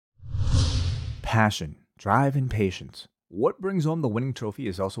passion, drive, and patience. What brings home the winning trophy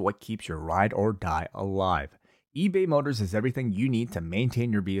is also what keeps your ride or die alive. eBay Motors has everything you need to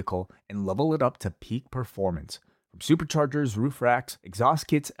maintain your vehicle and level it up to peak performance. From superchargers, roof racks, exhaust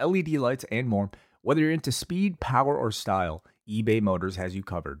kits, LED lights, and more, whether you're into speed, power, or style, eBay Motors has you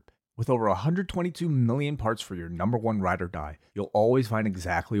covered. With over 122 million parts for your number one ride or die, you'll always find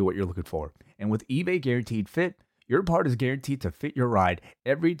exactly what you're looking for. And with eBay Guaranteed Fit, your part is guaranteed to fit your ride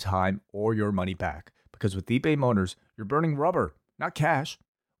every time or your money back. Because with eBay Motors, you're burning rubber, not cash.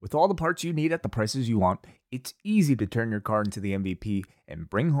 With all the parts you need at the prices you want, it's easy to turn your car into the MVP and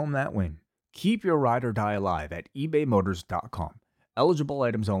bring home that win. Keep your ride or die alive at ebaymotors.com. Eligible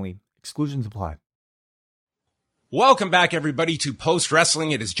items only. Exclusions apply. Welcome back, everybody, to Post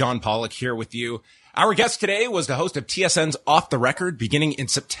Wrestling. It is John Pollock here with you. Our guest today was the host of TSN's Off the Record beginning in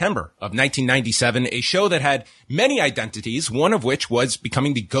September of 1997, a show that had many identities, one of which was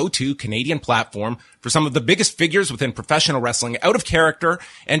becoming the go-to Canadian platform for some of the biggest figures within professional wrestling out of character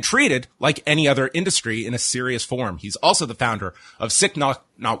and treated like any other industry in a serious form. He's also the founder of Sick Not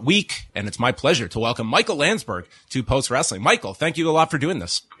Weak, and it's my pleasure to welcome Michael Landsberg to Post Wrestling. Michael, thank you a lot for doing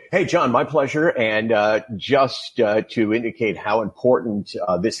this. Hey, John, my pleasure. And just to indicate how important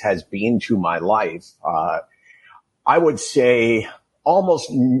this has been to my life, I would say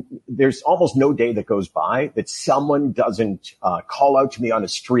there's almost no day that goes by that someone doesn't call out to me on the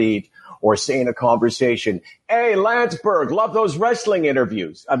street or say in a conversation, "Hey, Landsberg, love those wrestling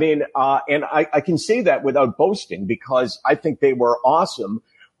interviews." I mean, and I can say that without boasting because I think they were awesome.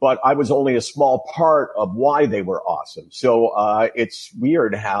 But I was only a small part of why they were awesome. So it's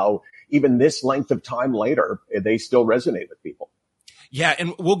weird how even this length of time later, they still resonate with people. Yeah,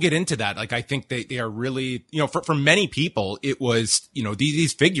 and we'll get into that. Like, I think they are really, for many people, it was,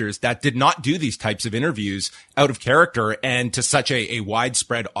 these figures that did not do these types of interviews out of character and to such a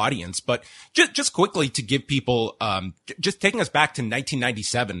widespread audience. But just quickly to give people, just taking us back to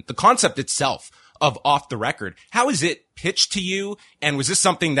 1997, the concept itself of Off the Record, how is it pitched to you? And was this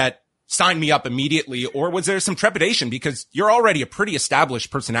something that signed me up immediately, or was there some trepidation because you're already a pretty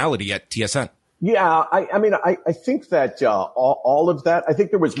established personality at TSN? Yeah, I think that all of that, I think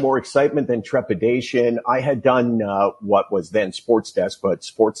there was more excitement than trepidation. I had done what was then Sports Desk, but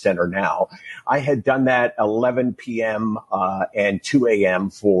Sports Center now. I had done that 11 p.m. And 2 a.m.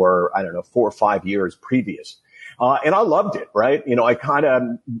 for, 4 or 5 years previous. And I loved it, right? I kind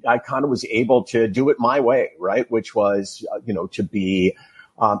of was able to do it my way, right? Which was, to be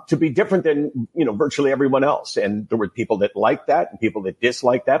different than, virtually everyone else. And there were people that liked that and people that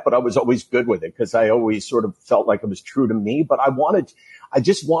disliked that, but I was always good with it because I always sort of felt like it was true to me. But I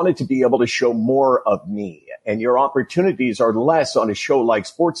just wanted to be able to show more of me, and your opportunities are less on a show like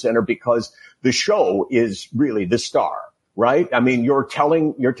Sports Center because the show is really the star, right? I mean, you're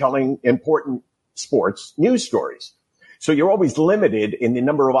telling important sports news stories. So you're always limited in the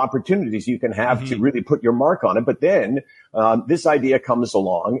number of opportunities you can have to really put your mark on it. But then this idea comes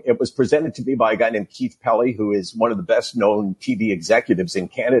along. It was presented to me by a guy named Keith Pelly, who is one of the best known TV executives in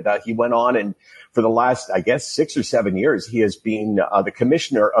Canada. He went on and for the last, 6 or 7 years, he has been the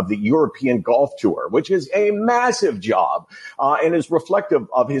commissioner of the European Golf Tour, which is a massive job and is reflective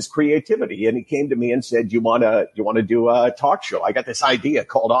of his creativity. And he came to me and said, do you want to do a talk show? I got this idea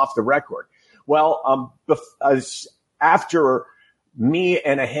called Off the Record. Well, after me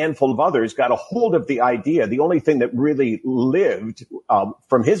and a handful of others got a hold of the idea, the only thing that really lived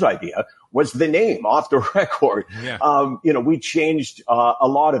from his idea was the name Off the Record. Yeah. We changed a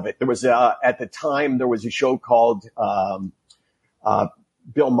lot of it. There was at the time there was a show called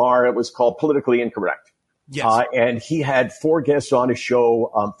Bill Maher. It was called Politically Incorrect. Yes. And he had 4 guests on his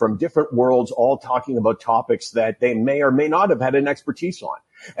show from different worlds, all talking about topics that they may or may not have had an expertise on.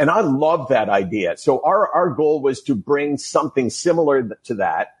 And I love that idea. So our goal was to bring something similar to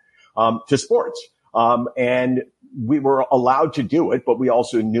that to sports. And we were allowed to do it, but we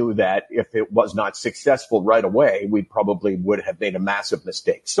also knew that if it was not successful right away, we probably would have made a massive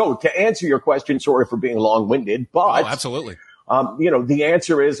mistake. So to answer your question, sorry for being long-winded, but... Oh, absolutely. The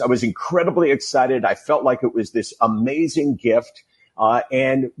answer is I was incredibly excited. I felt like it was this amazing gift.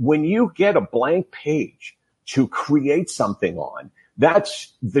 And when you get a blank page to create something on,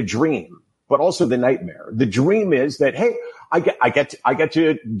 that's the dream, but also the nightmare. The dream is that, hey, I get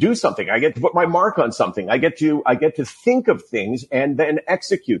to do something. I get to put my mark on something. I get to think of things and then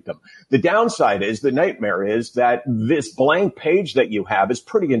execute them. The downside is, the nightmare is that this blank page that you have is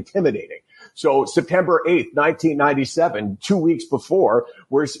pretty intimidating. So September 8th, 1997, 2 weeks before,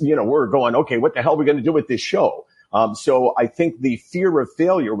 we're going, okay, what the hell are we going to do with this show? So I think the fear of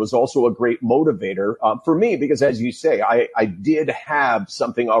failure was also a great motivator for me because, as you say, I did have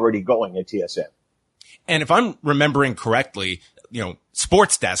something already going at TSN. And if I'm remembering correctly,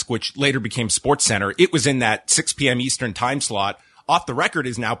 Sports Desk, which later became Sports Center, it was in that 6 p.m. Eastern time slot. Off the Record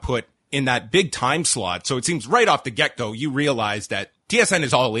is now put in that big time slot. So it seems right off the get-go, you realize that TSN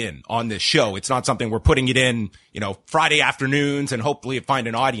is all in on this show. It's not something we're putting it in, Friday afternoons and hopefully find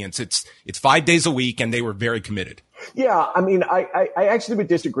an audience. It's 5 days a week, and they were very committed. Yeah, I mean, I actually would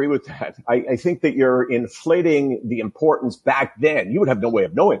disagree with that. I think that you're inflating the importance back then. You would have no way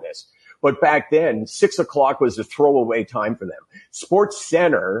of knowing this. But back then, 6 o'clock was a throwaway time for them. Sports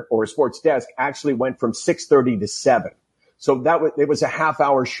Center or Sports Desk actually went from 6:30 to 7. So it was a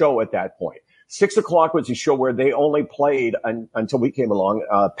half-hour show at that point. 6 o'clock was a show where they only played until we came along,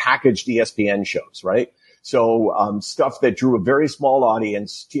 packaged ESPN shows, right? So, stuff that drew a very small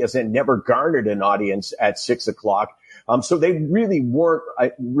audience. TSN never garnered an audience at 6 o'clock. So they really weren't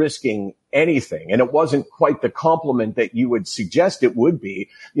risking anything. And it wasn't quite the compliment that you would suggest it would be,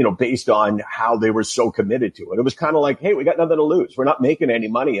 based on how they were so committed to it. It was kind of like, hey, we got nothing to lose. We're not making any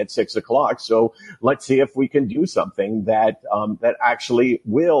money at 6 o'clock. So let's see if we can do something that actually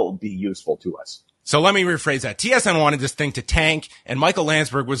will be useful to us. So let me rephrase that. TSN wanted this thing to tank, and Michael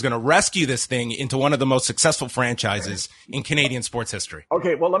Landsberg was going to rescue this thing into one of the most successful franchises in Canadian sports history.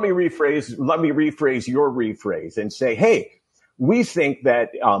 Okay, well, let me rephrase your rephrase and say, hey, we think that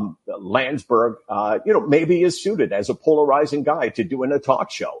Landsberg, maybe is suited as a polarizing guy to doing a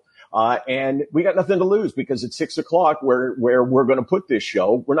talk show. And we got nothing to lose because at 6 o'clock where we're going to put this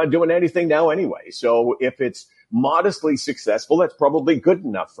show, we're not doing anything now anyway. So if it's modestly successful, that's probably good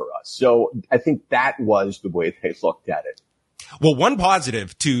enough for us. So I think that was the way they looked at it. Well, one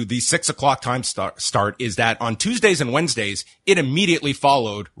positive to the 6 o'clock time start is that on Tuesdays and Wednesdays, it immediately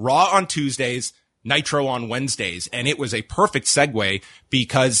followed Raw on Tuesdays, Nitro on Wednesdays. And it was a perfect segue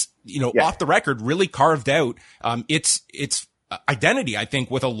because, Off the Record really carved out, its identity, I think,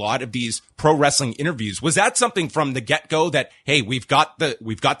 with a lot of these pro wrestling interviews. Was that something from the get-go that, hey, we've got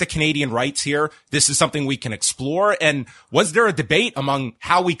the Canadian rights here. This is something we can explore. And was there a debate among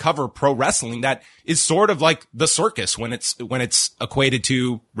how we cover pro wrestling that is sort of like the circus when it's equated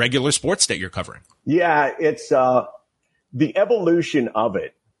to regular sports that you're covering? Yeah, it's, the evolution of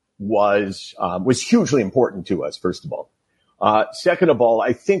it was hugely important to us, first of all. Second of all,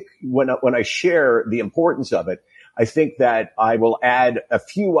 I think when I share the importance of it, I think that I will add a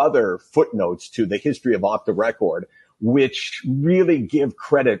few other footnotes to the history of Off the Record, which really give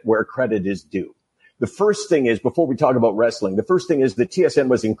credit where credit is due. The first thing is, before we talk about wrestling, the first thing is that TSN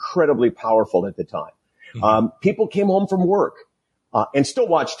was incredibly powerful at the time. Mm-hmm. People came home from work, and still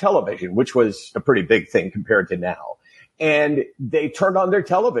watched television, which was a pretty big thing compared to now. And they turned on their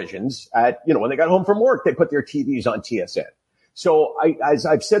televisions when they got home from work, they put their TVs on TSN. So as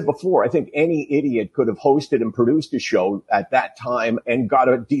I've said before, I think any idiot could have hosted and produced a show at that time and got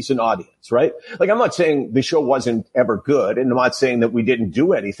a decent audience, right? Like, I'm not saying the show wasn't ever good, and I'm not saying that we didn't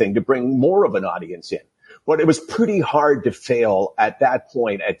do anything to bring more of an audience in, but it was pretty hard to fail at that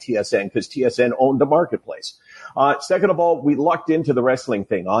point at TSN because TSN owned the marketplace. Second of all, we lucked into the wrestling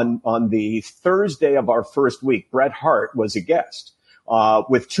thing. On the Thursday of our first week, Bret Hart was a guest,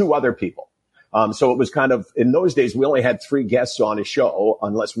 with two other people. So it was kind of, in those days, we only had 3 guests on a show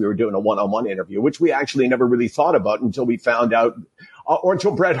unless we were doing a one-on-one interview, which we actually never really thought about until we found out, or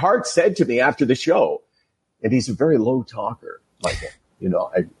until Bret Hart said to me after the show, and he's a very low talker, Michael.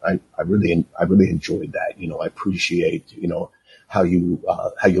 I really enjoyed that. I appreciate, how you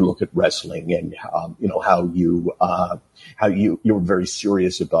look at wrestling and, how you're very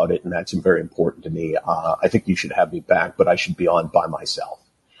serious about it. And that's very important to me. I think you should have me back, but I should be on by myself.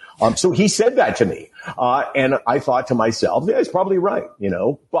 So he said that to me. And I thought to myself, yeah, he's probably right,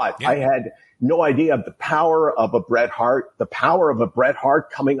 but yeah. I had no idea of the power of a Bret Hart, the power of a Bret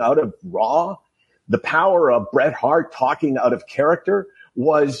Hart coming out of Raw, the power of Bret Hart talking out of character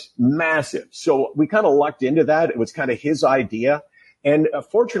was massive. So we kind of lucked into that. It was kind of his idea. And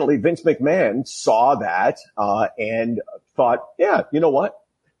fortunately, Vince McMahon saw that, and thought, yeah, you know what?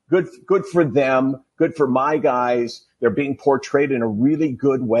 Good for them. Good for my guys. They're being portrayed in a really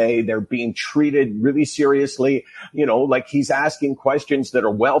good way. They're being treated really seriously. Like he's asking questions that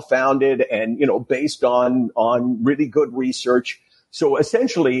are well-founded and, based on really good research. So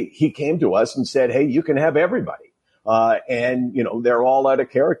essentially he came to us and said, hey, you can have everybody. And they're all out of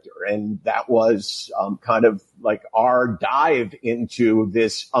character. And that was, kind of like our dive into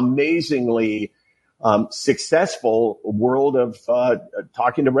this amazingly successful world of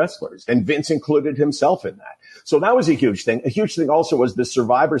talking to wrestlers, and Vince included himself in that. So that was a huge thing. A huge thing also was the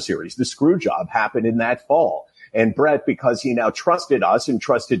Survivor Series. The Screwjob happened in that fall, And Brett, because he now trusted us and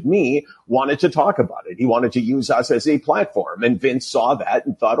trusted me, wanted to talk about it. He wanted to use us as a platform. And Vince saw that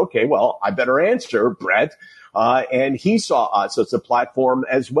and thought, okay, well, I better answer Brett. And he saw us as a platform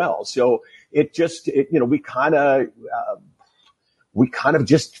as well. So we kind of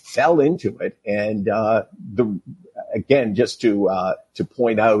just fell into it. And, again, just to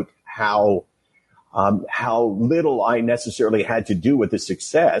point out how little I necessarily had to do with the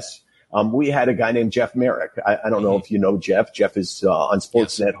success. We had a guy named Jeff Merrick. I don't know if you know Jeff. Jeff is on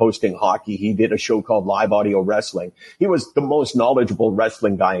Sportsnet hosting hockey. He did a show called Live Audio Wrestling. He was the most knowledgeable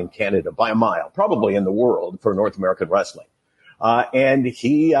wrestling guy in Canada by a mile, probably in the world for North American wrestling. And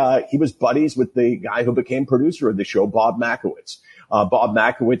he was buddies with the guy who became producer of the show, Bob Makowitz. Bob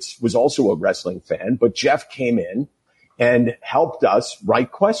Makowitz was also a wrestling fan, but Jeff came in and helped us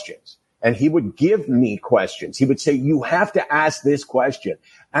write questions. And he would give me questions. He would say, you have to ask this question.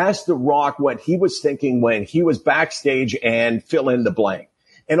 Ask The Rock what he was thinking when he was backstage and fill in the blank.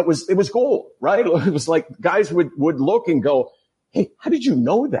 And it was gold, right? It was like guys would look and go, hey, how did you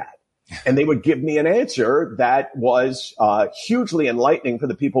know that? And they would give me an answer that was hugely enlightening for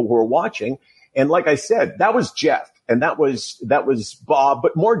the people who were watching. And like I said, that was Jeff. And that was Bob,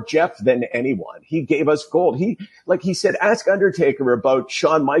 but more Jeff than anyone. He gave us gold. He said, ask Undertaker about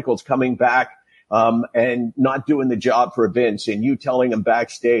Shawn Michaels coming back, and not doing the job for Vince, and you telling him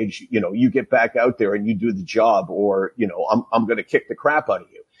backstage, you get back out there and you do the job, or, I'm going to kick the crap out of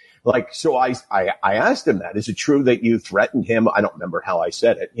you. So I asked him that. Is it true that you threatened him? I don't remember how I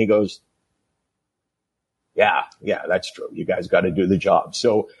said it. He goes, yeah, that's true. You guys got to do the job.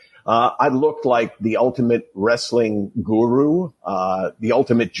 So, I looked like the ultimate wrestling guru, the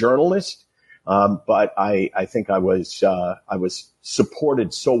ultimate journalist. But I think I was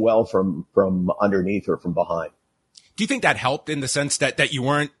supported so well from underneath or from behind. Do you think that helped in the sense that you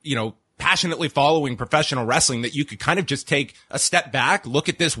weren't, passionately following professional wrestling, that you could kind of just take a step back, look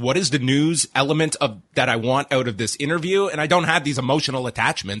at this? What is the news element that I want out of this interview? And I don't have these emotional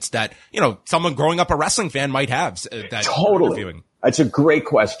attachments that, someone growing up a wrestling fan might have. Totally. That's a great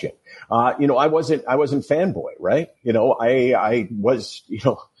question. I wasn't fanboy, right? I was,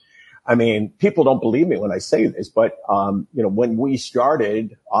 people don't believe me when I say this, but, when we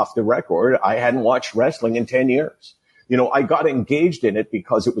started Off the Record, I hadn't watched wrestling in 10 years. I got engaged in it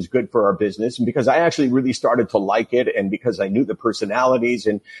because it was good for our business and because I actually really started to like it and because I knew the personalities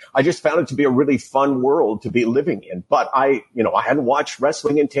and I just found it to be a really fun world to be living in. But I hadn't watched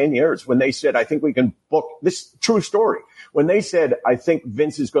wrestling in 10 years. When they said, I think we can book this, true story. When they said, I think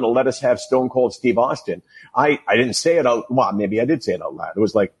Vince is going to let us have Stone Cold Steve Austin, I didn't say it out. Well, maybe I did say it out loud. It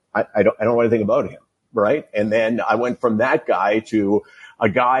was like, I don't know anything about him. Right. And then I went from that guy to a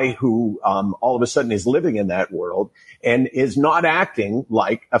guy who, all of a sudden is living in that world and is not acting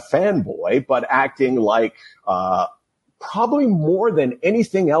like a fanboy, but acting like, probably more than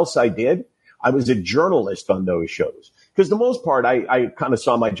anything else I did. I was a journalist on those shows because the most part, I kind of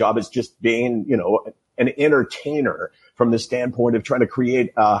saw my job as just being, an entertainer from the standpoint of trying to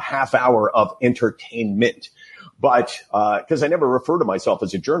create a half hour of entertainment. But, cause I never refer to myself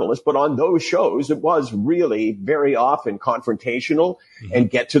as a journalist, but on those shows, it was really very often confrontational and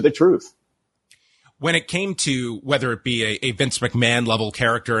get to the truth. When it came to whether it be a Vince McMahon level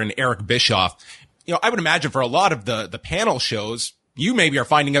character and Eric Bischoff, I would imagine for a lot of the panel shows, you maybe are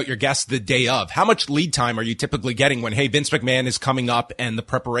finding out your guests the day of. How much lead time are you typically getting when, hey, Vince McMahon is coming up and the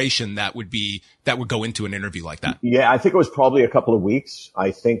preparation that would go into an interview like that? Yeah, I think it was probably a couple of weeks.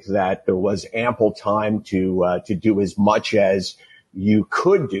 I think that there was ample time to do as much as you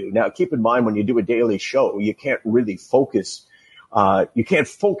could do. Now, keep in mind, when you do a daily show, you can't really focus. You can't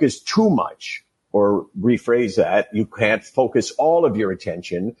focus too much. Or rephrase that, you can't focus all of your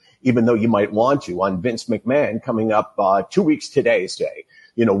attention, even though you might want to, on Vince McMahon coming up 2 weeks today, say.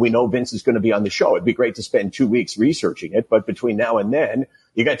 We know Vince is going to be on the show. It'd be great to spend 2 weeks researching it, but between now and then,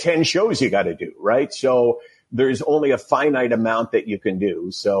 you got 10 shows you got to do, right? So there's only a finite amount that you can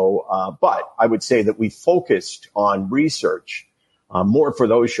do. So, but I would say that we focused on research more for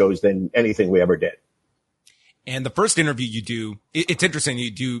those shows than anything we ever did. And the first interview you do, it's interesting.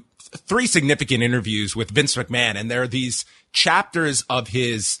 You do 3 significant interviews with Vince McMahon, and there are these chapters of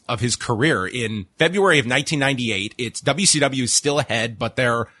his career. In February of 1998, it's WCW is still ahead, but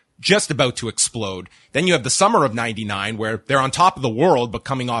they're just about to explode. Then you have the summer of 99, where they're on top of the world, but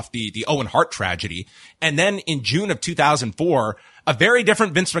coming off the Owen Hart tragedy. And then in June of 2004, a very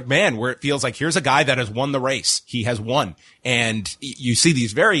different Vince McMahon, where it feels like here's a guy that has won the race. He has won. And you see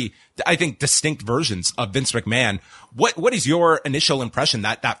these very, I think, distinct versions of Vince McMahon. What is your initial impression,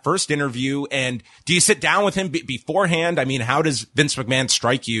 that first interview? And do you sit down with him beforehand? I mean, how does Vince McMahon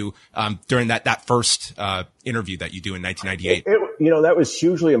strike you, during that first, interview that you do in 1998? That was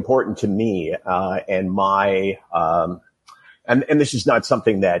hugely important to me, and my, and this is not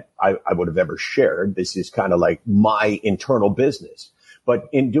something that I would have ever shared. This is kind of like my internal business. But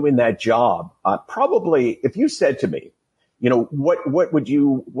in doing that job, probably if you said to me, what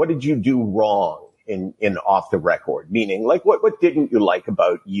did you do wrong in Off the Record? Meaning, like, what didn't you like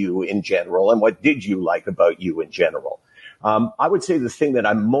about you in general, and what did you like about you in general? I would say the thing that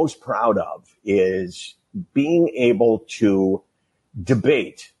I'm most proud of is being able to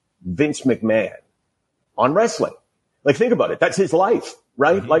debate Vince McMahon on wrestling. Like, think about it. That's his life,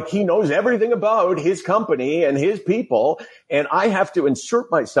 right? Mm-hmm. Like, he knows everything about his company and his people. And I have to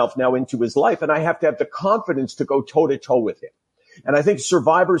insert myself now into his life, and I have to have the confidence to go toe to toe with him. And I think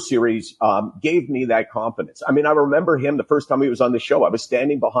Survivor Series, gave me that confidence. I mean, I remember him the first time he was on the show. I was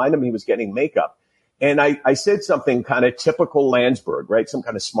standing behind him. He was getting makeup. And I said something kind of typical Landsberg, right? Some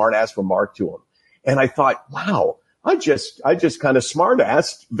kind of smart ass remark to him. And I thought, wow. I just kind of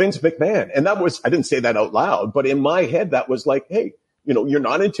smart-assed Vince McMahon. And I didn't say that out loud, but in my head, that was like, hey, you're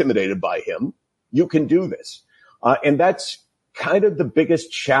not intimidated by him. You can do this. And that's kind of the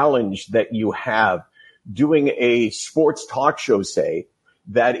biggest challenge that you have doing a sports talk show, say,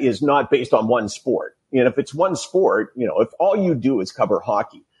 that is not based on one sport. If it's one sport, if all you do is cover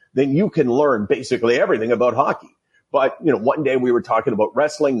hockey, then you can learn basically everything about hockey. But, one day we were talking about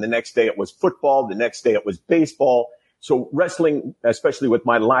wrestling. The next day it was football. The next day it was baseball. So wrestling, especially with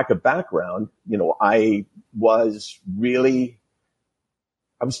my lack of background, I was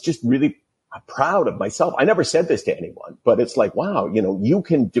just really proud of myself. I never said this to anyone, but it's like, wow, you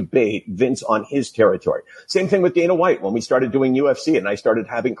can debate Vince on his territory. Same thing with Dana White when we started doing UFC and I started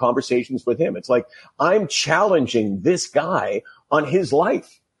having conversations with him. It's like, I'm challenging this guy on his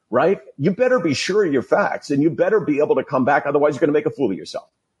life. Right? You better be sure of your facts, and you better be able to come back. Otherwise, you're going to make a fool of yourself.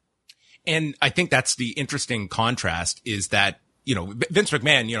 And I think that's the interesting contrast is that, Vince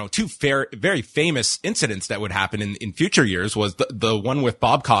McMahon, two very famous incidents that would happen in future years was the one with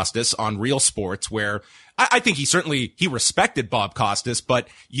Bob Costas on Real Sports, where I think he respected Bob Costas, but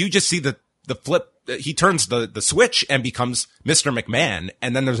you just see the flip. He turns the switch and becomes Mr. McMahon.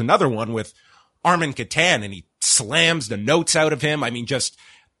 And then there's another one with Armin Katan, and he slams the notes out of him. I mean,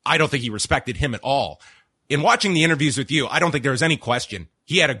 I don't think he respected him at all. In watching the interviews with you, I don't think there was any question.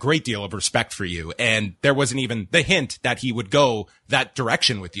 He had a great deal of respect for you, and there wasn't even the hint that he would go that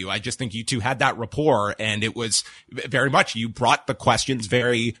direction with you. I just think you two had that rapport, and it was very much, you brought the questions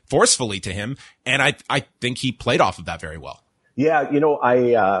very forcefully to him, and I think he played off of that very well. Yeah,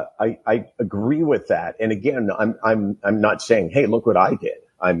 I agree with that. And again, I'm not saying, hey, look what I did.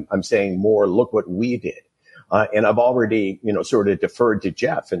 I'm saying more, look what we did. And I've already, sort of deferred to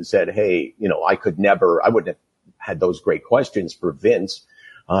Jeff and said, hey, I wouldn't have had those great questions for Vince,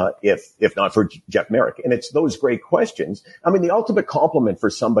 if not for Jeff Merrick. And it's those great questions. I mean, the ultimate compliment for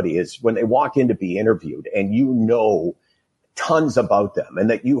somebody is when they walk in to be interviewed and tons about them, and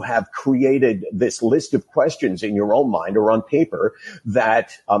that you have created this list of questions in your own mind or on paper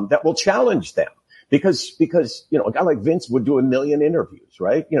that will challenge them. Because, a guy like Vince would do 1 million interviews,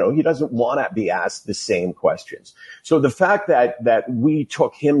 right? He doesn't want to be asked the same questions. So the fact that we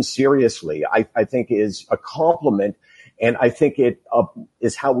took him seriously, I think is a compliment. And I think it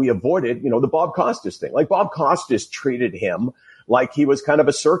is how we avoided, the Bob Costas thing. Like, Bob Costas treated him like he was kind of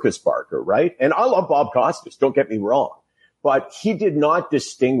a circus barker, right? And I love Bob Costas, don't get me wrong. But he did not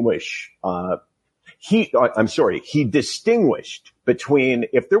distinguish, he distinguished between,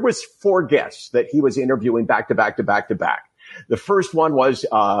 if there was 4 guests that he was interviewing back to back to back to back. The first one was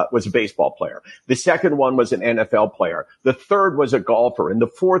a baseball player. The second one was an NFL player. The third was a golfer. And the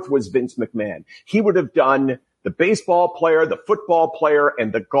fourth was Vince McMahon. He would have done the baseball player, the football player,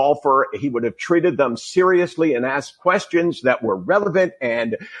 and the golfer. He would have treated them seriously and asked questions that were relevant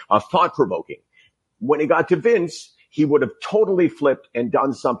and thought-provoking. When he got to Vince, he would have totally flipped and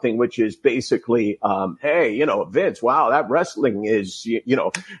done something which is basically, hey, Vince, wow, that wrestling is,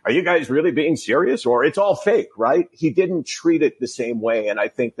 are you guys really being serious, or it's all fake, right? He didn't treat it the same way. And I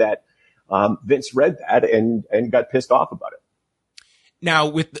think that Vince read that and got pissed off about it. Now,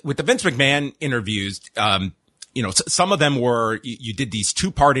 with the Vince McMahon interviews, some of them were, you did these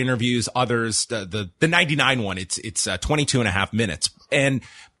 2-part interviews, others, the 99 one, it's 22 and a half minutes. And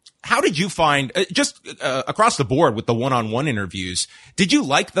how did you find, just across the board with the one-on-one interviews, did you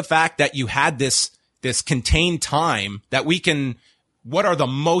like the fact that you had this this contained time that we can, what are the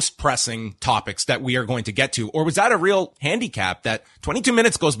most pressing topics that we are going to get to? Or was that a real handicap that 22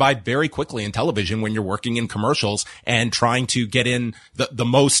 minutes goes by very quickly in television when you're working in commercials and trying to get in the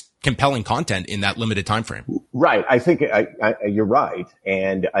most compelling content in that limited time frame? Right. I think you're right.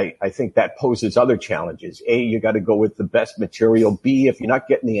 And I think that poses other challenges. A, you got to go with the best material. B, if you're not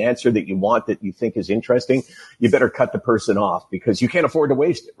getting the answer that you want, that you think is interesting, you better cut the person off because you can't afford to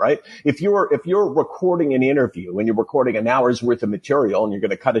waste it, right? If you're recording an interview and you're recording an hour's worth of material and you're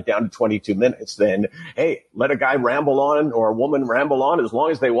going to cut it down to 22 minutes, then, hey, let a guy ramble on or a woman ramble on as long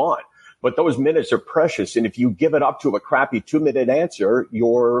as they want. But those minutes are precious. And if you give it up to a crappy 2-minute answer,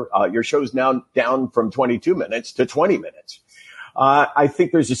 your show's now down from 22 minutes to 20 minutes. I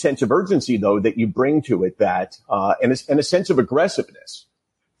think there's a sense of urgency, though, that you bring to it that, and a sense of aggressiveness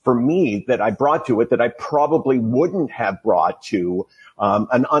for me that I brought to it that I probably wouldn't have brought to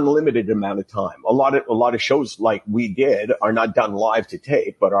an unlimited amount of time. A lot of shows like we did are not done live to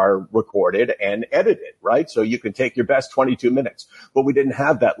tape, but are recorded and edited, right? So you can take your best 22 minutes, but we didn't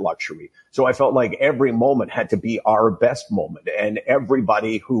have that luxury. So I felt like every moment had to be our best moment, and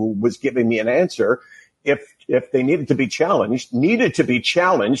everybody who was giving me an answer, if they needed to be challenged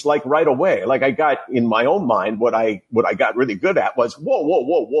like right away. Like I got in my own mind, what I got really good at was, whoa.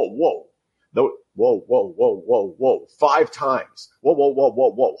 Whoa. 5 times.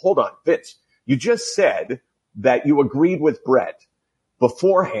 Whoa. Hold on, Vince. You just said that you agreed with Brett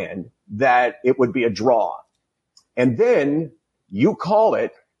beforehand that it would be a draw. And then you call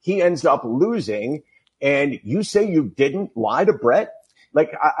it, he ends up losing, and you say you didn't lie to Brett?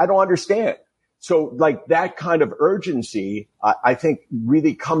 Like, I don't understand. So like that kind of urgency, I think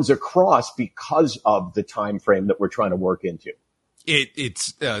really comes across because of the time frame that we're trying to work into.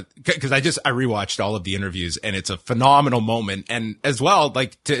 It's because I rewatched all of the interviews, and it's a phenomenal moment. And as well,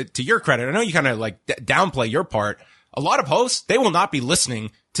 like to your credit, I know you kind of like downplay your part. A lot of hosts, they will not be listening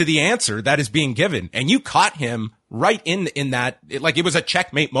to the answer that is being given. And you caught him right in that, like it was a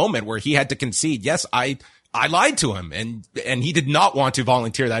checkmate moment where he had to concede. Yes, I lied to him, and he did not want to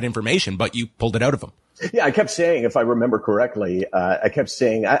volunteer that information, but you pulled it out of him. Yeah, I kept saying, if I remember correctly, I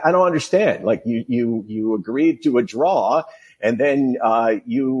don't understand. Like you agreed to a draw, and then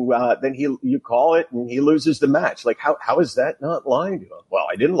you call it and he loses the match. Like how is that not lying to him? Well,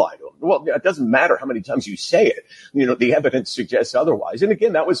 I didn't lie to him. Well, it doesn't matter how many times you say it. You know, the evidence suggests otherwise. And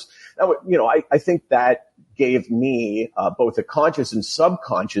again, that was, you know, I think that gave me both a conscious and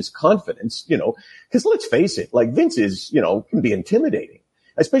subconscious confidence, you know, because let's face it, like Vince is, you know, can be intimidating,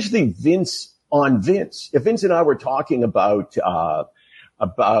 especially Vince on Vince. If Vince and I were talking about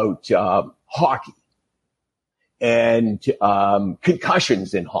hockey and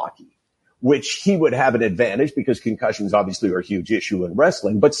concussions in hockey, which he would have an advantage because concussions obviously are a huge issue in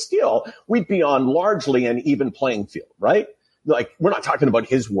wrestling, but still we'd be on largely an even playing field, right? Like we're not talking about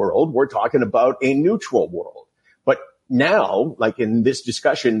his world. We're talking about a neutral world. But now, like in this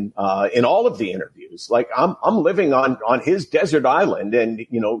discussion, in all of the interviews, like I'm living on his desert island, and,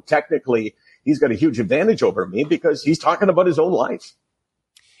 you know, technically he's got a huge advantage over me because he's talking about his own life.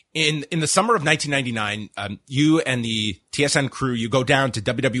 In the summer of 1999, you and the TSN crew, you go down to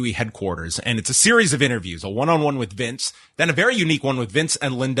WWE headquarters, and it's a series of interviews, a one-on-one with Vince, then a very unique one with Vince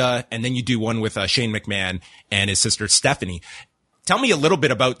and Linda, and then you do one with Shane McMahon and his sister Stephanie. Tell me a little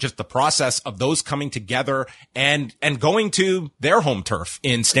bit about just the process of those coming together and going to their home turf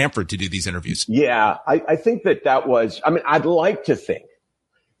in Stamford to do these interviews. Yeah, I think that was, I mean, I'd like to think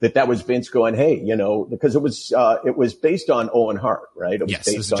that was Vince going, hey, you know, because it was based on Owen Hart, right? It was yes,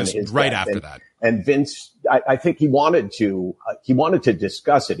 based it was on his right death. after that. And Vince, I think he wanted to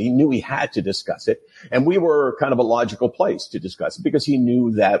discuss it. He knew he had to discuss it. And we were kind of a logical place to discuss it because he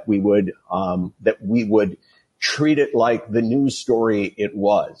knew that we would treat it like the news story it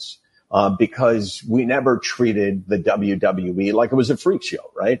was. Because we never treated the WWE like it was a freak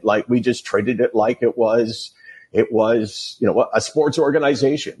show, right? Like we just treated it like it was, you know, a sports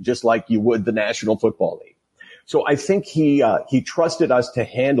organization, just like you would the National Football League. So I think he trusted us to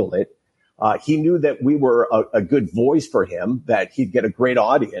handle it. He knew that we were a good voice for him, that he'd get a great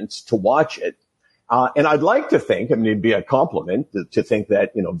audience to watch it. And I'd like to think, I mean, it'd be a compliment to think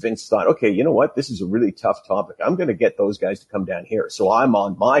that, you know, Vince thought, okay, you know what? This is a really tough topic. I'm going to get those guys to come down here. So I'm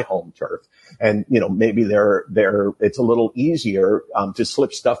on my home turf, and, you know, maybe it's a little easier, to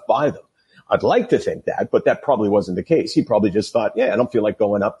slip stuff by them. I'd like to think that, but that probably wasn't the case. He probably just thought, yeah, I don't feel like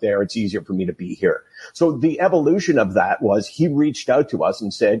going up there. It's easier for me to be here. So the evolution of that was he reached out to us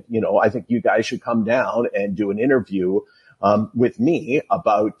and said, you know, I think you guys should come down and do an interview with me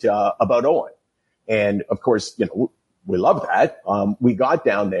about Owen. And of course, you know, we loved that. We got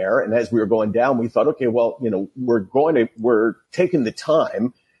down there, and as we were going down, we thought, okay, well, we're taking the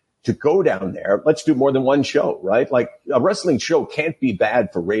time to go down there. Let's do more than one show, right? Like a wrestling show can't be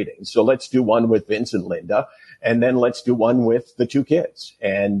bad for ratings. So let's do one with Vince and Linda, and then let's do one with the two kids.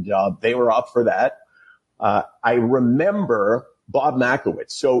 And they were up for that. I remember Bob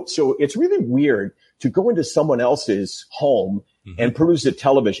Makowitz. So it's really weird to go into someone else's home and produce a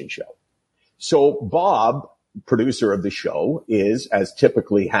television show. So Bob, producer of the show, is, as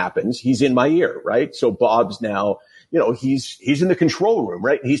typically happens, he's in my ear, right? So Bob's now, he's in the control room,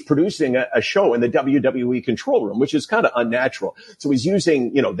 right? He's producing a show in the WWE control room, which is kind of unnatural. So he's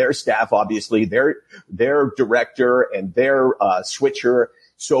using, their staff, obviously, their director and their switcher.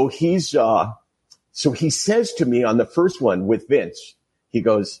 So he says to me on the first one with Vince, he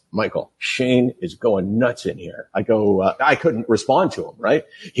goes, Michael, Shane is going nuts in here. I go, I couldn't respond to him, right?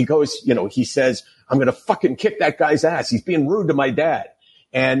 He goes, he says, I'm going to fucking kick that guy's ass. He's being rude to my dad.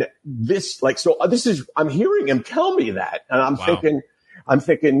 And I'm hearing him tell me that. And I'm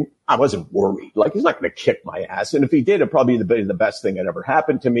thinking, I wasn't worried. Like, he's not going to kick my ass. And if he did, it'd probably be the best thing that ever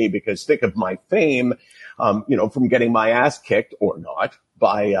happened to me, because think of my fame, from getting my ass kicked or not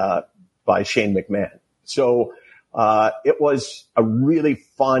by Shane McMahon. So, it was a really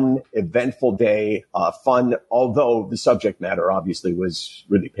fun, eventful day, although the subject matter obviously was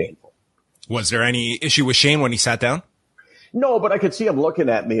really painful. Was there any issue with Shane when he sat down? No, but I could see him looking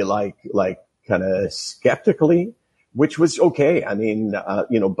at me like kind of skeptically, which was okay. I mean,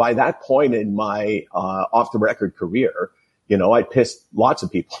 by that point in my, off the record career, I pissed lots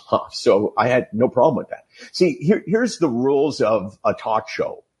of people off. So I had no problem with that. See, here's the rules of a talk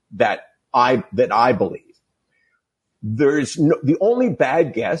show that I believe. The only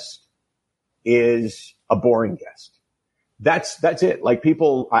bad guest is a boring guest. That's it. Like,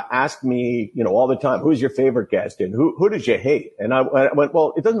 people ask me, all the time, who's your favorite guest and who did you hate? And I went,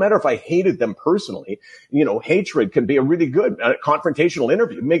 well, it doesn't matter if I hated them personally. Hatred can be a really good confrontational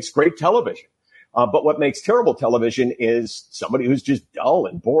interview. It makes great television. But what makes terrible television is somebody who's just dull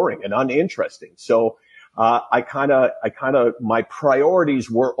and boring and uninteresting. So, my priorities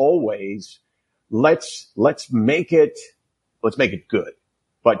were always, let's make it good.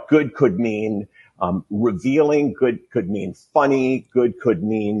 But good could mean revealing, good could mean funny, good could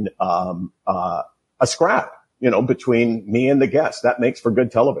mean a scrap, between me and the guest. That makes for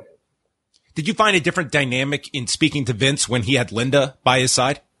good television. Did you find a different dynamic in speaking to Vince when he had Linda by his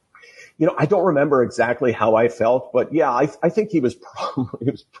side? I don't remember exactly how I felt, but yeah, I think he was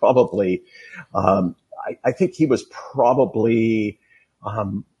probably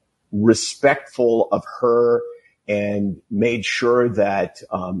respectful of her and made sure that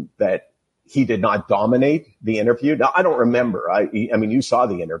he did not dominate the interview. Now, I don't remember. I mean, you saw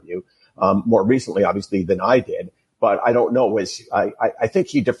the interview, more recently, obviously, than I did, but I don't know. I think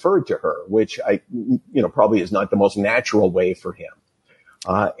he deferred to her, which probably is not the most natural way for him.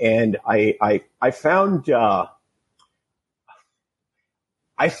 And I found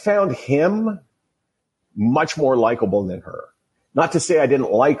him much more likable than her. Not to say I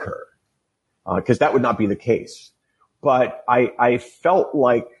didn't like her, because that would not be the case. But I felt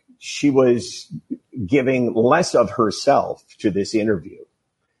like she was giving less of herself to this interview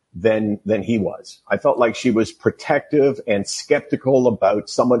than he was. I felt like she was protective and skeptical about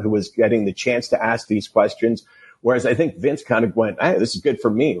someone who was getting the chance to ask these questions. Whereas I think Vince kind of went, hey, this is good for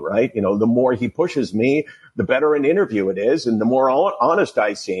me, right? The more he pushes me, the better an interview it is, and the more honest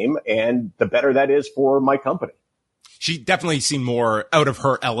I seem, and the better that is for my company. She definitely seemed more out of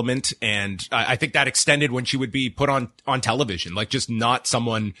her element, and I think that extended when she would be put on television, like just not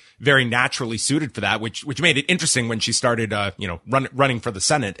someone very naturally suited for that, which made it interesting when she started, running for the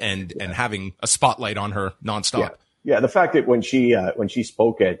Senate and having a spotlight on her nonstop. Yeah. The fact that when she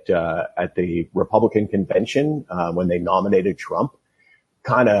spoke at the Republican convention, when they nominated Trump,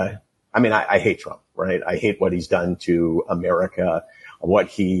 I hate Trump, right? I hate what he's done to America. What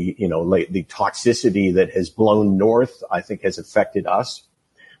he, the toxicity that has blown north, I think has affected us.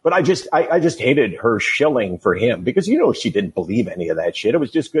 But I just hated her shilling for him because, she didn't believe any of that shit. It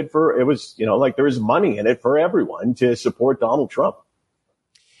was just good there was money in it for everyone to support Donald Trump.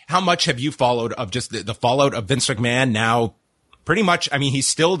 How much have you followed of just the fallout of Vince McMahon now? Pretty much, I mean, he's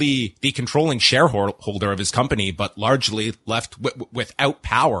still the controlling shareholder of his company, but largely left without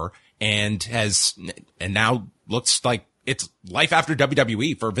power and now looks like it's life after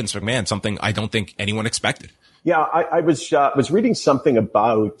WWE for Vince McMahon, something I don't think anyone expected. Yeah, I was reading something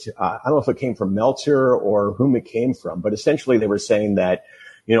about, I don't know if it came from Meltzer or whom it came from, but essentially they were saying that,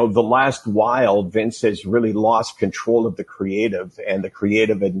 the last while, Vince has really lost control of the creative and the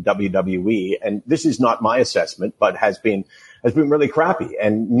creative in WWE. And this is not my assessment, but has been really crappy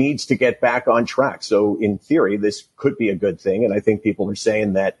and needs to get back on track. So in theory, this could be a good thing. And I think people are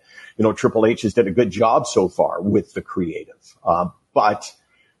saying that, Triple H has done a good job so far with the creative. But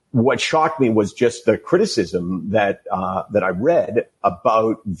what shocked me was just the criticism that I read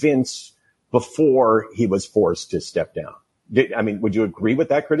about Vince before he was forced to step down. Would you agree with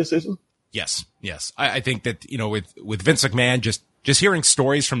that criticism? Yes. I think that, with Vince McMahon, just hearing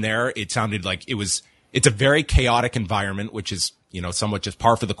stories from there, it sounded like it's a very chaotic environment, which is, somewhat just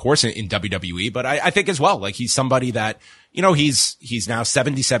par for the course in WWE. But I think as well, like he's somebody that, he's now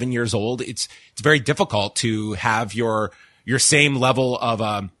 77 years old. It's very difficult to have your same level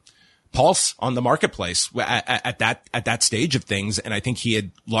of, pulse on the marketplace at that stage of things. And I think he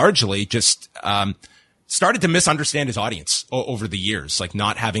had largely just, started to misunderstand his audience over the years, like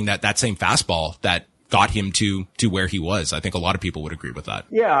not having that same fastball that got him to where he was. I think a lot of people would agree with that.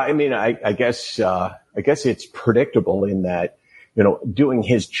 Yeah. I guess it's predictable in that, doing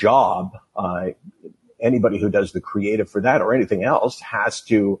his job, anybody who does the creative for that or anything else has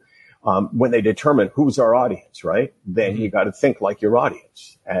to, when they determine who's our audience, right? Then you got to think like your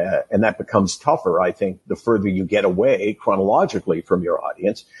audience. And that becomes tougher, I think, the further you get away chronologically from your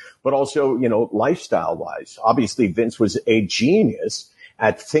audience, but also, lifestyle wise. Obviously, Vince was a genius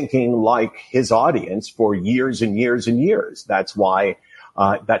at thinking like his audience for years and years and years. That's why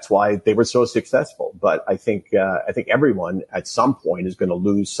they were so successful. But I think everyone at some point is going to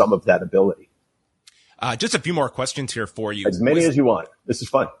lose some of that ability. Just a few more questions here for you. As many as you want. This is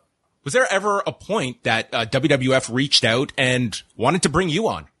fun. Was there ever a point that WWF reached out and wanted to bring you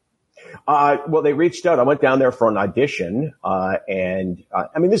on? Well, they reached out. I went down there for an audition.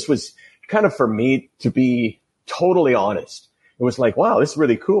 This was kind of for me, to be totally honest. It was like, wow, this is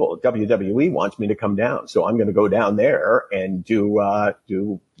really cool. WWE wants me to come down. So I'm going to go down there and do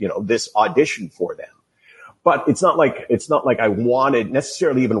this audition for them. But it's not like I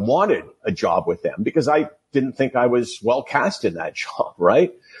necessarily even wanted a job with them, because I didn't think I was well cast in that job.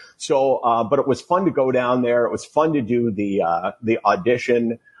 Right. So, but it was fun to go down there. It was fun to do the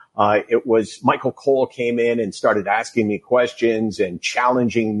audition. It was Michael Cole came in and started asking me questions and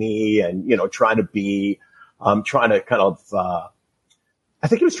challenging me and, trying to kind of, I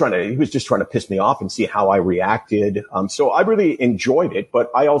think he was just trying to piss me off and see how I reacted. So I really enjoyed it,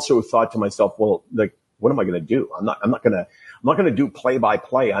 but I also thought to myself, well, like, what am I going to do? I'm not going to do play by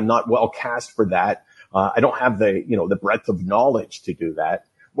play. I'm not well cast for that. I don't have the breadth of knowledge to do that.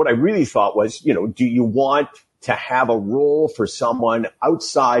 What I really thought was, do you want to have a role for someone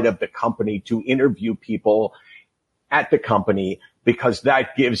outside of the company to interview people at the company, because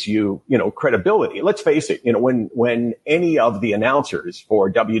that gives you, credibility. Let's face it, when any of the announcers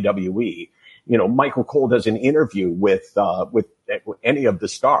for WWE, Michael Cole does an interview with any of the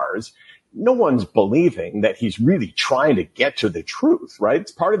stars, no one's believing that he's really trying to get to the truth, right?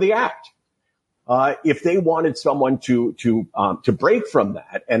 It's part of the act. If they wanted someone to break from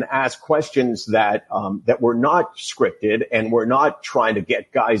that and ask questions that were not scripted and were not trying to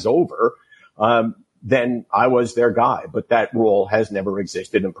get guys over, then I was their guy. But that role has never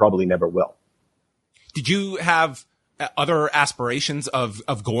existed and probably never will. Did you have other aspirations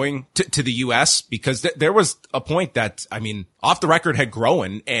of going to the U.S.? Because there was a point that, Off the Record had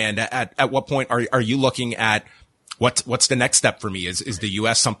grown. And at what point are you looking at what's the next step for me? Is the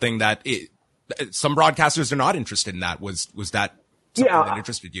U.S. something that some broadcasters are not interested in? That was that something that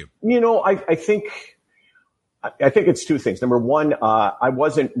interested you? I think it's two things. Number one, I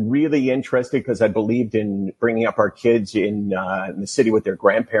wasn't really interested because I believed in bringing up our kids in the city with their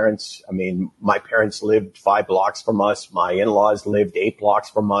grandparents. My parents lived 5 blocks from us. My in-laws lived 8 blocks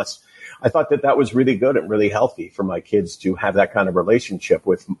from us. I thought that was really good and really healthy for my kids to have that kind of relationship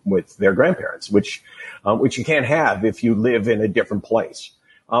with their grandparents, which you can't have if you live in a different place.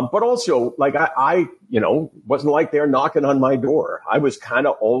 But also, like, I wasn't like they're knocking on my door. I was kind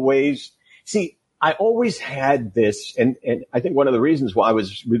of I always had this, and I think one of the reasons why I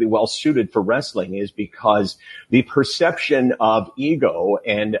was really well suited for wrestling is because the perception of ego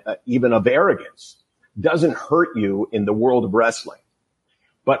and even of arrogance doesn't hurt you in the world of wrestling.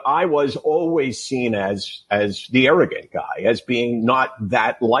 But I was always seen as the arrogant guy, as being not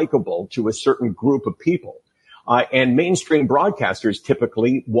that likable to a certain group of people. And mainstream broadcasters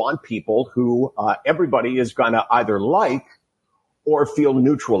typically want people who everybody is going to either like or feel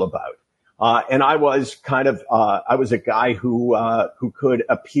neutral about. And I was I was a guy who could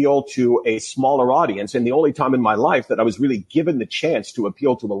appeal to a smaller audience. And the only time in my life that I was really given the chance to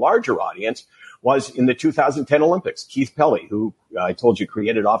appeal to a larger audience was in the 2010 Olympics. Keith Pelly, who I told you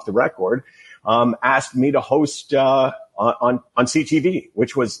created Off the Record, asked me to host, on CTV,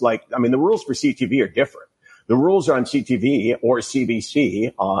 which was like, I mean, the rules for CTV are different. The rules on CTV or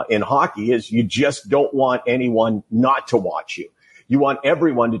CBC, in hockey is you just don't want anyone not to watch you. You want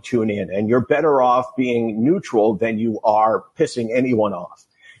everyone to tune in, and you're better off being neutral than you are pissing anyone off.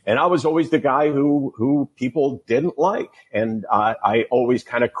 And I was always the guy who people didn't like. And I always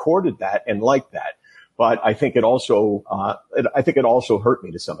kind of courted that and liked that. But I think it also hurt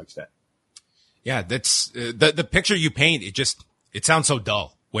me to some extent. Yeah, that's the picture you paint. It sounds so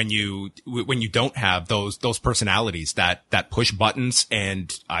dull when you don't have those personalities that push buttons.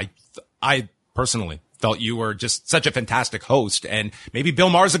 And I personally felt you were just such a fantastic host. And maybe Bill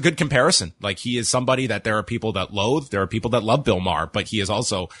Maher's a good comparison. Like, he is somebody that there are people that loathe, there are people that love Bill Maher, but he's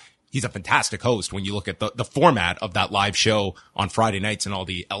a fantastic host when you look at the format of that live show on Friday nights and all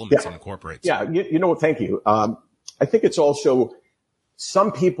the elements it incorporates. Yeah. You know, thank you. I think it's also,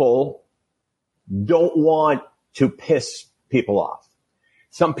 some people don't want to piss people off.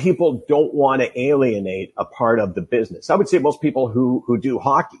 Some people don't want to alienate a part of the business. I would say most people who do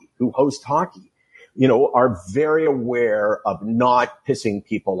hockey, who host hockey, you know, are very aware of not pissing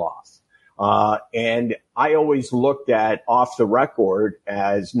people off. And I always looked at Off the Record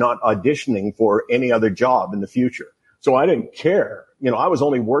as not auditioning for any other job in the future. So I didn't care. You know, I was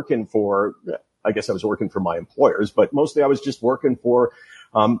only working for, I guess I was working for my employers, but mostly I was just working for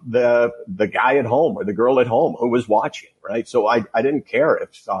the guy at home or the girl at home who was watching, right? So I didn't care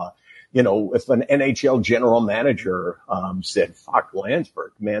if, if an NHL general manager, said, fuck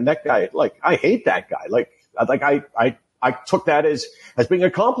Landsberg, man, that guy, like, I hate that guy. I took that as being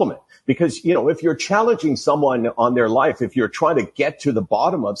a compliment because, you know, if you're challenging someone on their life, if you're trying to get to the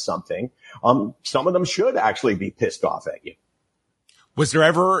bottom of something, some of them should actually be pissed off at you. Was there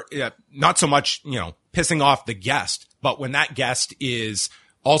ever, not so much, you know, pissing off the guest, but when that guest is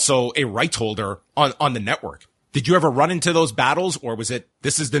also a rights holder on the network? Did you ever run into those battles, or was it,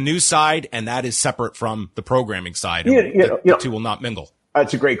 this is the news side and that is separate from the programming side? The two will not mingle.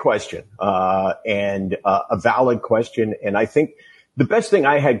 That's a great question, and a valid question. And I think the best thing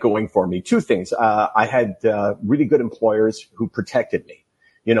I had going for me, two things. I had really good employers who protected me,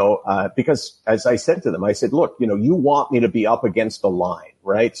 you know, because as I said to them, I said, look, you know, you want me to be up against the line,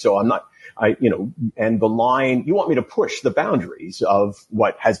 right? So I'm not, and the line, you want me to push the boundaries of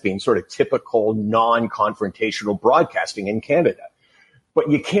what has been sort of typical non-confrontational broadcasting in Canada. But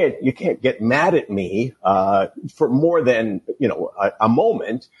you can't get mad at me, for more than, you know, a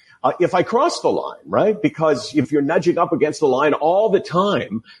moment, if I cross the line, right? Because if you're nudging up against the line all the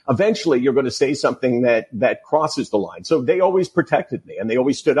time, eventually you're going to say something that crosses the line. So they always protected me and they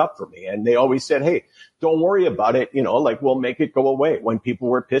always stood up for me and they always said, hey, don't worry about it. You know, like, we'll make it go away when people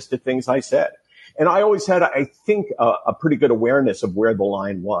were pissed at things I said. And I always had, I think, a pretty good awareness of where the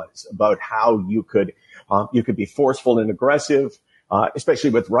line was about how you could be forceful and aggressive, especially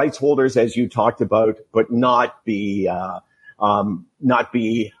with rights holders, as you talked about, but not be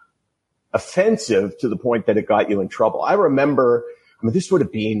offensive to the point that it got you in trouble. I remember, this would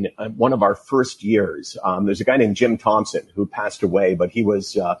have been one of our first years. There's a guy named Jim Thompson who passed away, but he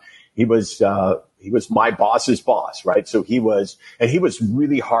was my boss's boss, right? So he was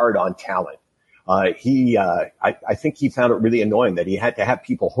really hard on talent. I think he found it really annoying that he had to have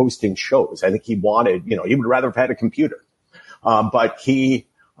people hosting shows. I think he wanted, you know, he would rather have had a computer. But he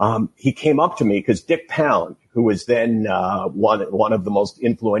came up to me because Dick Pound, who was then, one of the most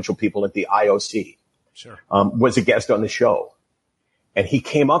influential people at the IOC, sure, was a guest on the show. And he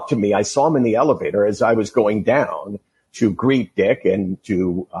came up to me. I saw him in the elevator as I was going down to greet Dick and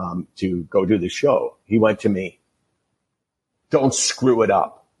to go do the show. He went to me, "Don't screw it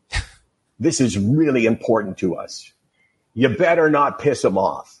up. This is really important to us. You better not piss him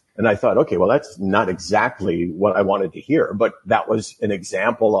off." And I thought, okay, well, that's not exactly what I wanted to hear, but that was an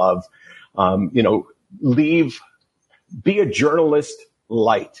example of, be a journalist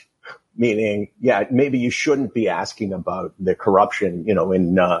light, meaning, yeah, maybe you shouldn't be asking about the corruption, you know,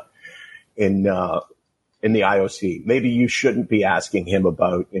 in the IOC. Maybe you shouldn't be asking him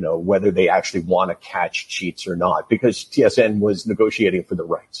about, you know, whether they actually want to catch cheats or not, because TSN was negotiating for the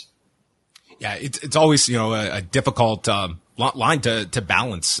rights. Yeah, it's always, you know, a difficult line to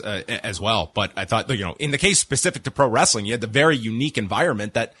balance as well. But I thought, you know, in the case specific to pro wrestling, you had the very unique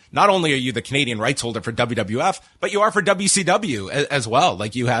environment that not only are you the Canadian rights holder for WWF, but you are for WCW as well.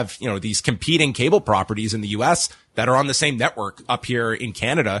 Like, you have, you know, these competing cable properties in the US that are on the same network up here in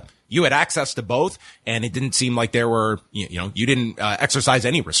Canada. you had access to both, and it didn't seem like there were, you didn't exercise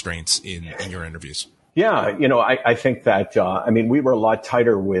any restraints in your interviews. Yeah, I think that, we were a lot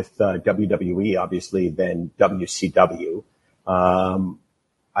tighter with WWE, obviously, than WCW.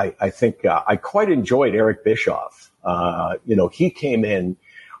 I think I quite enjoyed Eric Bischoff. He came in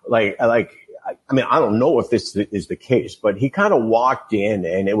I don't know if this is the case, but he kind of walked in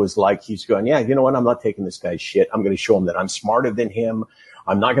and it was like he's going, yeah, you know what? I'm not taking this guy's shit. I'm going to show him that I'm smarter than him.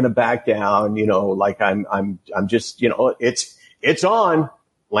 I'm not going to back down. I'm just, it's on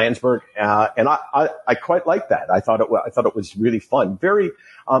Landsberg. And I quite like that. I thought it was really fun. Very,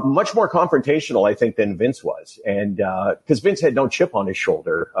 much more confrontational, I think, than Vince was. And, cause Vince had no chip on his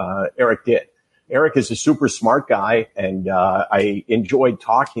shoulder. Eric did. Eric is a super smart guy, and I enjoyed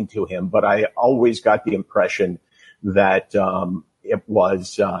talking to him, but I always got the impression that it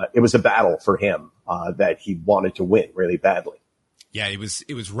was a battle for him that he wanted to win really badly. Yeah, it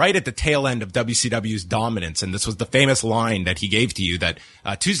was right at the tail end of WCW's dominance, and this was the famous line that he gave to you that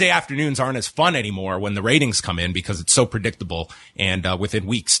Tuesday afternoons aren't as fun anymore when the ratings come in because it's so predictable. And within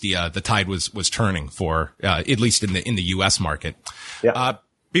weeks, the tide was turning for at least in the U.S. market. Yeah.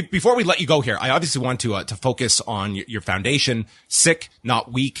 Before we let you go here, I obviously want to focus on your foundation, Sick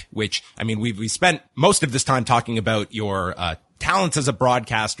Not Weak, which, we spent most of this time talking about your talents as a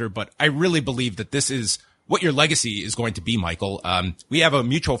broadcaster, but I really believe that this is what your legacy is going to be, Michael. We have a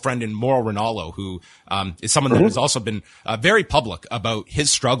mutual friend in Mauro Ranallo who is someone that has also been very public about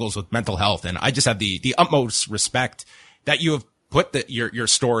his struggles with mental health, and I just have the utmost respect that you have put your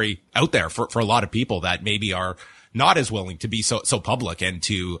story out there for a lot of people that maybe are not as willing to be so public and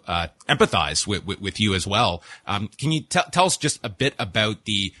to empathize with you as well. Can you tell us just a bit about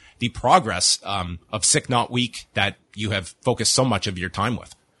the progress of Sick Not Weak that you have focused so much of your time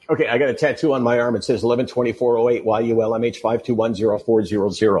with? Okay, I got a tattoo on my arm. It says 11/24/08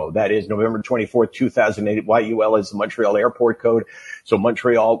 YULMH5210400. That is November 24th, 2008. YUL is the Montreal airport code. So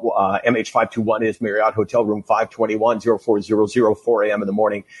Montreal, MH521 is Marriott Hotel Room 521-0400, 4 a.m. in the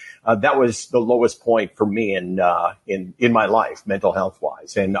morning. That was the lowest point for me in my life, mental health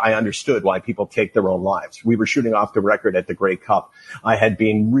wise. And I understood why people take their own lives. We were shooting off the record at the Grey Cup. I had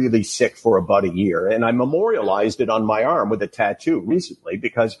been really sick for about a year, and I memorialized it on my arm with a tattoo recently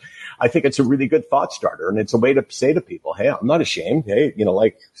because I think it's a really good thought starter. And it's a way to say to people, hey, I'm not ashamed. Hey,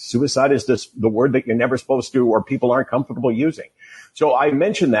 suicide is the word that you're never supposed to, or people aren't comfortable using. So I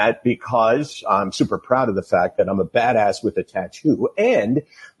mention that because I'm super proud of the fact that I'm a badass with a tattoo, and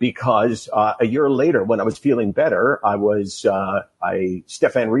because a year later, when I was feeling better,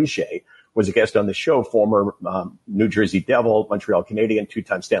 Stéphane Richer was a guest on the show, former New Jersey Devil, Montreal Canadian,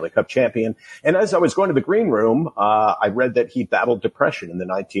 two-time Stanley Cup champion. And as I was going to the green room, I read that he battled depression in the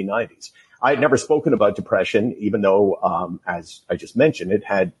 1990s. I had never spoken about depression, even though, as I just mentioned, it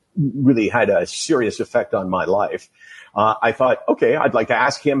had really had a serious effect on my life. I thought, okay, I'd like to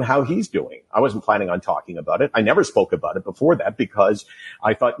ask him how he's doing. I wasn't planning on talking about it. I never spoke about it before that because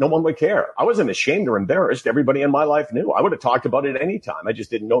I thought no one would care. I wasn't ashamed or embarrassed. Everybody in my life knew. I would have talked about it any time. I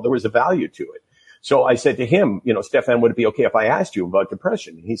just didn't know there was a value to it. So I said to him, Stéphane, would it be okay if I asked you about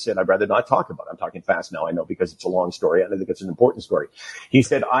depression? And he said, I'd rather not talk about it. I'm talking fast now, I know, because it's a long story, and I think it's an important story. He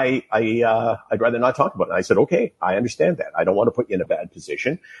said, I'd rather not talk about it. And I said, okay, I understand that. I don't want to put you in a bad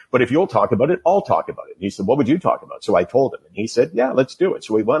position, but if you'll talk about it, I'll talk about it. And he said, what would you talk about? So I told him, and he said, yeah, let's do it.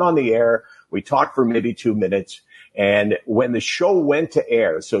 So we went on the air. We talked for maybe 2 minutes. And when the show went to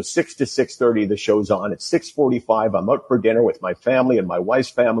air, so 6 to 6:30, the show's on. At 6:45, I'm out for dinner with my family and my wife's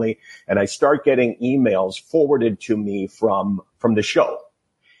family, and I start getting emails forwarded to me from the show.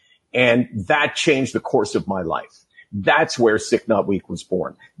 And that changed the course of my life. That's where Sick Not Weak was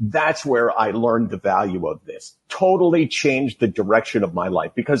born. That's where I learned the value of this. Totally changed the direction of my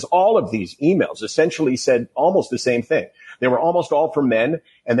life, because all of these emails essentially said almost the same thing. They were almost all from men,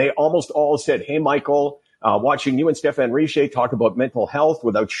 and they almost all said, hey, Michael, watching you and Stéphane Richer talk about mental health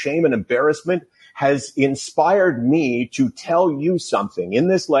without shame and embarrassment has inspired me to tell you something in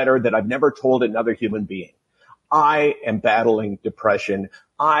this letter that I've never told another human being. I am battling depression.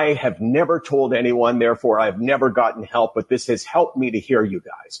 I have never told anyone, therefore I've never gotten help, but this has helped me to hear you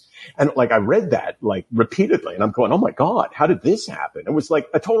guys. And I read that repeatedly, and I'm going, oh my God, how did this happen? It was like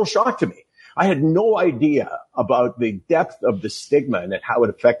a total shock to me. I had no idea about the depth of the stigma and how it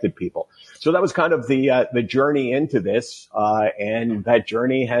affected people. So that was kind of the journey into this, and that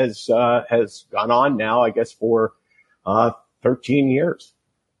journey has gone on now, I guess, for 13 years.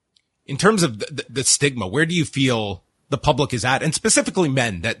 In terms of the stigma, where do you feel the public is at, and specifically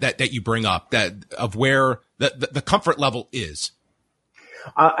men that you bring up, that of where the comfort level is?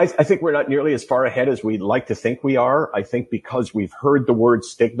 I think we're not nearly as far ahead as we'd like to think we are. I think because we've heard the word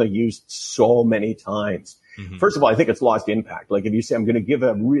stigma used so many times. Mm-hmm. First of all, I think it's lost impact. Like if you say, I'm going to give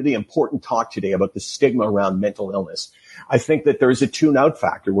a really important talk today about the stigma around mental illness, I think that there's a tune out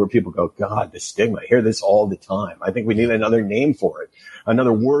factor where people go, God, the stigma, I hear this all the time. I think we need another name for it,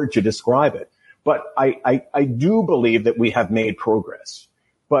 another word to describe it. But I do believe that we have made progress.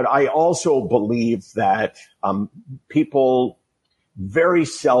 But I also believe that people very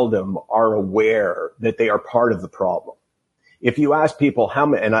seldom are aware that they are part of the problem. If you ask people how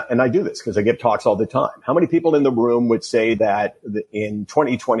many, and I do this because I give talks all the time, how many people in the room would say that in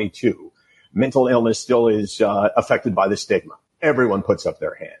 2022, mental illness still is affected by the stigma? Everyone puts up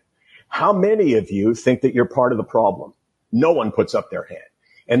their hand. How many of you think that you're part of the problem? No one puts up their hand.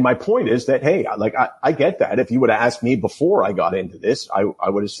 And my point is that, hey, like, I get that. If you would have asked me before I got into this, I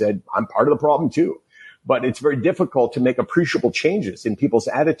would have said, I'm part of the problem too. But it's very difficult to make appreciable changes in people's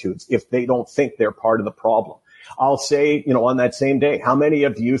attitudes if they don't think they're part of the problem. I'll say, on that same day, how many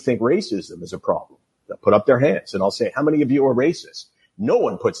of you think racism is a problem? They'll put up their hands. And I'll say, how many of you are racist? No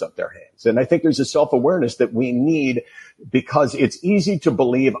one puts up their hands. And I think there's a self-awareness that we need because it's easy to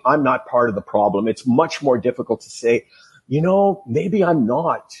believe I'm not part of the problem. It's much more difficult to say, maybe I'm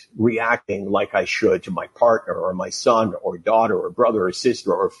not reacting like I should to my partner or my son or daughter or brother or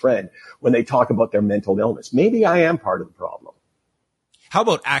sister or friend when they talk about their mental illness. Maybe I am part of the problem. How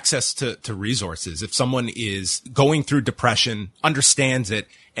about access to resources? If someone is going through depression, understands it,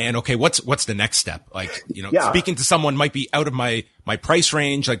 and okay, what's the next step? Like, speaking to someone might be out of my price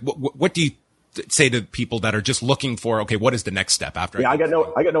range. Like, what do you say to people that are just looking for, okay, what is the next step after? I got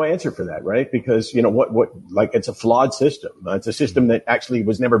no answer for that, right? Because, it's a flawed system. It's a system that actually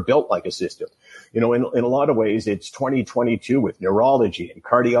was never built like a system. In a lot of ways, it's 2022 with neurology and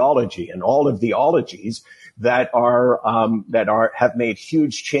cardiology and all of the ologies that have made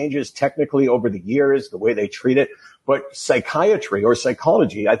huge changes technically over the years, the way they treat it. But psychiatry or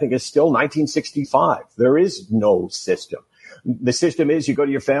psychology, I think, is still 1965. There is no system. The system is you go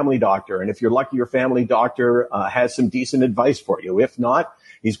to your family doctor, and if you're lucky, your family doctor has some decent advice for you. If not,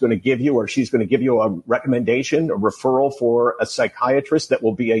 he's going to give you or she's going to give you a recommendation, a referral for a psychiatrist that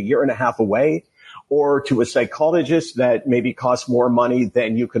will be a year and a half away, or to a psychologist that maybe costs more money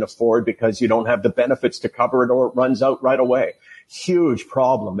than you can afford because you don't have the benefits to cover it or it runs out right away. Huge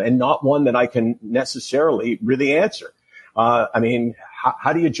problem, and not one that I can necessarily really answer.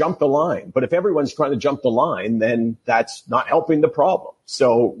 How do you jump the line? But if everyone's trying to jump the line, then that's not helping the problem.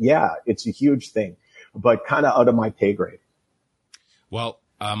 So yeah, it's a huge thing, but kind of out of my pay grade. Well,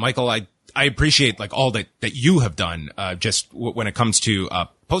 Michael, I appreciate like all that you have done, just when it comes to,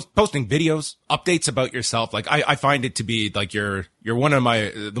 posting videos, updates about yourself. Like I find it to be like you're one of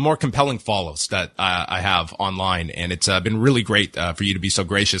the more compelling follows that I have online. And it's been really great for you to be so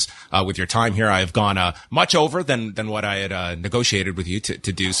gracious with your time here. I have gone much over than what I had negotiated with you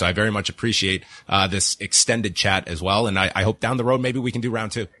to do. So I very much appreciate this extended chat as well. And I hope down the road maybe we can do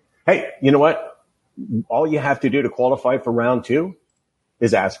round 2. Hey, you know what? All you have to do to qualify for round 2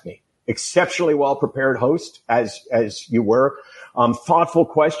 is ask me. Exceptionally well prepared host as you were. Thoughtful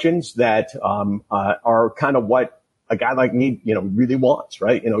questions that are kind of what a guy like me, really wants,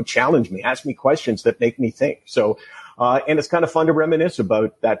 right? Challenge me, ask me questions that make me think. So, and it's kind of fun to reminisce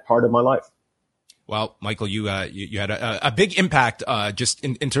about that part of my life. Well, Michael, you had a big impact, just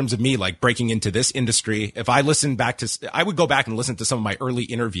in terms of me, like breaking into this industry. If I listened back I would go back and listen to some of my early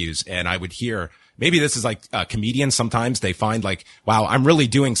interviews and I would hear, maybe this is like comedians. Sometimes they find like, wow, I'm really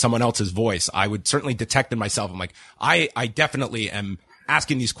doing someone else's voice. I would certainly detect in myself. I'm like, I definitely am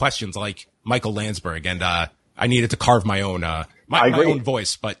asking these questions like Michael Landsberg, and, I needed to carve my own, my own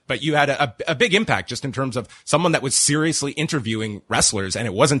voice, but you had a big impact just in terms of someone that was seriously interviewing wrestlers, and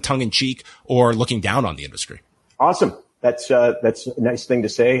it wasn't tongue in cheek or looking down on the industry. Awesome. That's a nice thing to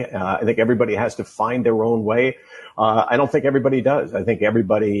say. I think everybody has to find their own way. I don't think everybody does. I think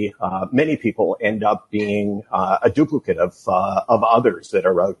many people end up being a duplicate of others that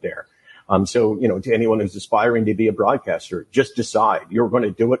are out there. So, to anyone who's aspiring to be a broadcaster, just decide you're going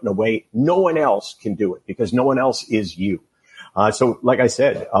to do it in a way no one else can do it because no one else is you. So like I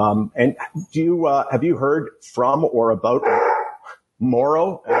said, and have you heard from or about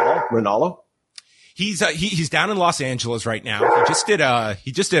Mauro at all? Ranallo? He's down in Los Angeles right now. He just did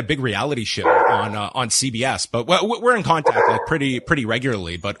a big reality show on CBS, but we're in contact like pretty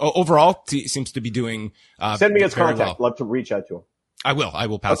regularly, but overall he seems to be doing, send me his contact. Well. Love to reach out to him. I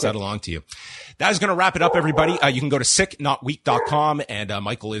will pass that along to you. That is going to wrap it up, everybody. You can go to sicknotweak.com, and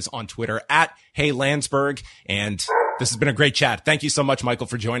Michael is on Twitter at Hey Landsberg. And this has been a great chat. Thank you so much, Michael,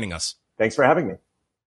 for joining us. Thanks for having me.